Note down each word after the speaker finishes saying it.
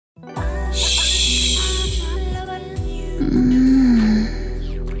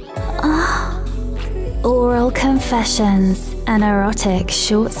Confessions, an erotic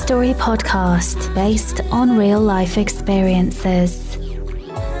short story podcast based on real life experiences.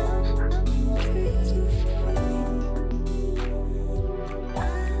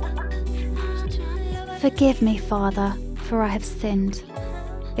 Forgive me, Father, for I have sinned.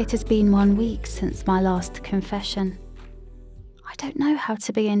 It has been 1 week since my last confession. I don't know how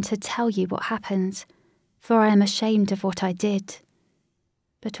to begin to tell you what happened, for I am ashamed of what I did,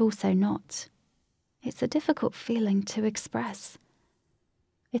 but also not. It's a difficult feeling to express.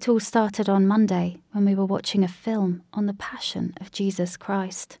 It all started on Monday when we were watching a film on the Passion of Jesus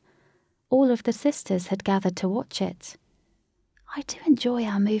Christ. All of the sisters had gathered to watch it. I do enjoy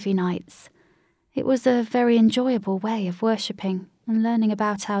our movie nights. It was a very enjoyable way of worshipping and learning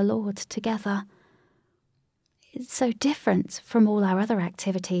about our Lord together. It's so different from all our other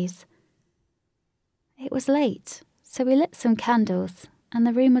activities. It was late, so we lit some candles, and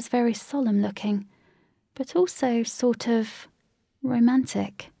the room was very solemn looking, but also sort of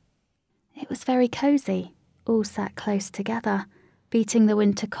romantic. It was very cosy, all sat close together, beating the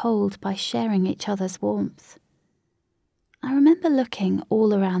winter cold by sharing each other's warmth. I remember looking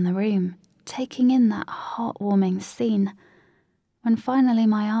all around the room, taking in that heartwarming scene, when finally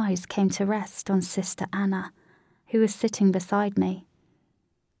my eyes came to rest on Sister Anna, who was sitting beside me.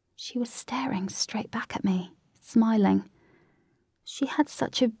 She was staring straight back at me, smiling. She had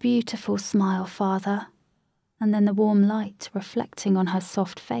such a beautiful smile, Father, and then the warm light reflecting on her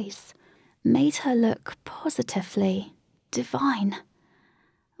soft face made her look positively divine.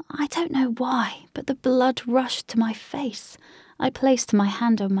 I don't know why, but the blood rushed to my face. I placed my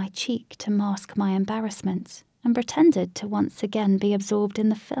hand on my cheek to mask my embarrassment and pretended to once again be absorbed in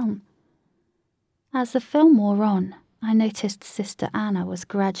the film. As the film wore on, I noticed Sister Anna was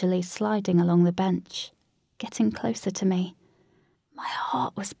gradually sliding along the bench, getting closer to me. My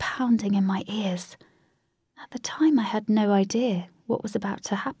heart was pounding in my ears. At the time I had no idea what was about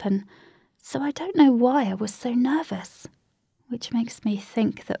to happen, so I don't know why I was so nervous, which makes me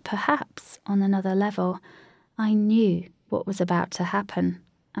think that perhaps, on another level, I knew what was about to happen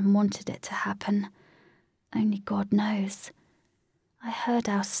and wanted it to happen. Only God knows. I heard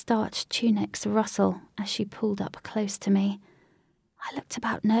our starched tunics rustle as she pulled up close to me. I looked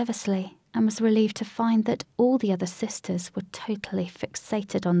about nervously and was relieved to find that all the other sisters were totally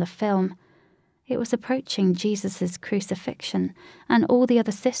fixated on the film. It was approaching Jesus' crucifixion, and all the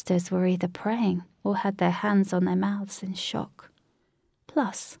other sisters were either praying or had their hands on their mouths in shock.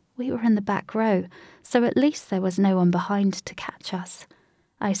 Plus, we were in the back row, so at least there was no one behind to catch us.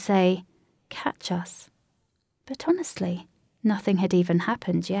 I say, catch us. But honestly, nothing had even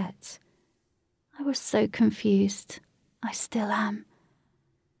happened yet. I was so confused. I still am.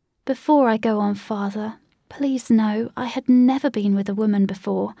 Before I go on, Father, please know I had never been with a woman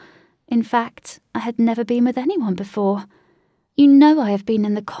before. In fact, I had never been with anyone before. You know I have been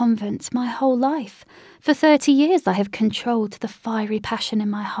in the convent my whole life. For 30 years I have controlled the fiery passion in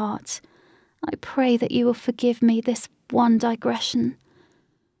my heart. I pray that you will forgive me this one digression.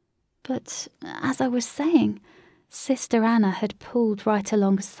 But, as I was saying, Sister Anna had pulled right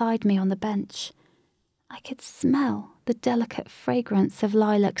alongside me on the bench. I could smell the delicate fragrance of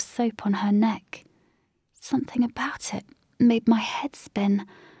lilac soap on her neck. Something about it made my head spin.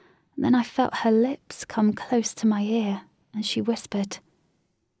 Then I felt her lips come close to my ear, and she whispered,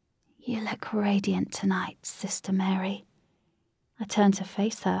 "You look radiant tonight, Sister Mary." I turned to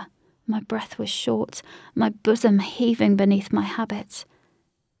face her. My breath was short, my bosom heaving beneath my habit.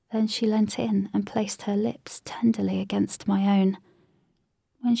 Then she leant in and placed her lips tenderly against my own.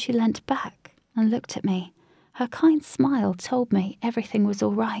 When she leant back and looked at me, her kind smile told me everything was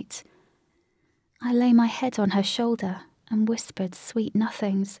all right. I lay my head on her shoulder and whispered sweet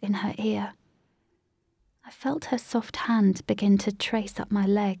nothings in her ear. I felt her soft hand begin to trace up my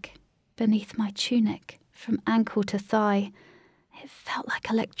leg, beneath my tunic, from ankle to thigh. It felt like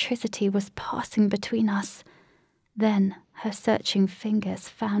electricity was passing between us. Then her searching fingers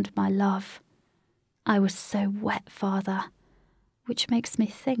found my love. I was so wet, Father, which makes me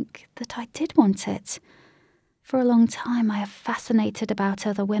think that I did want it. For a long time I have fascinated about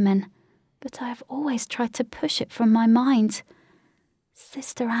other women, but I have always tried to push it from my mind.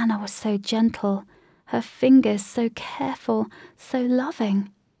 Sister Anna was so gentle, her fingers so careful, so loving.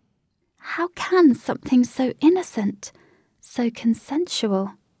 How can something so innocent, so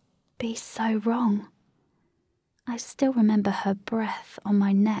consensual, be so wrong? I still remember her breath on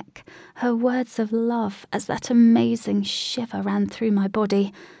my neck, her words of love as that amazing shiver ran through my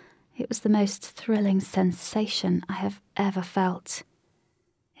body. It was the most thrilling sensation I have ever felt.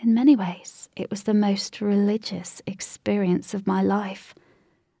 In many ways, it was the most religious experience of my life.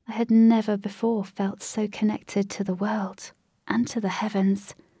 I had never before felt so connected to the world and to the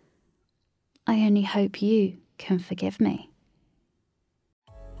heavens. I only hope you can forgive me.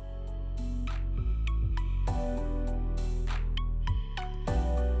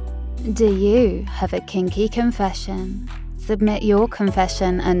 Do you have a kinky confession? Submit your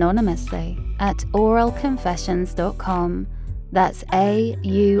confession anonymously at auralconfessions.com. That's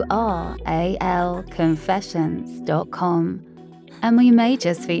AURAL confessions.com. And we may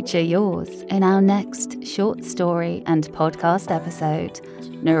just feature yours in our next short story and podcast episode,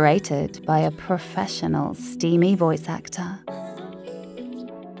 narrated by a professional steamy voice actor.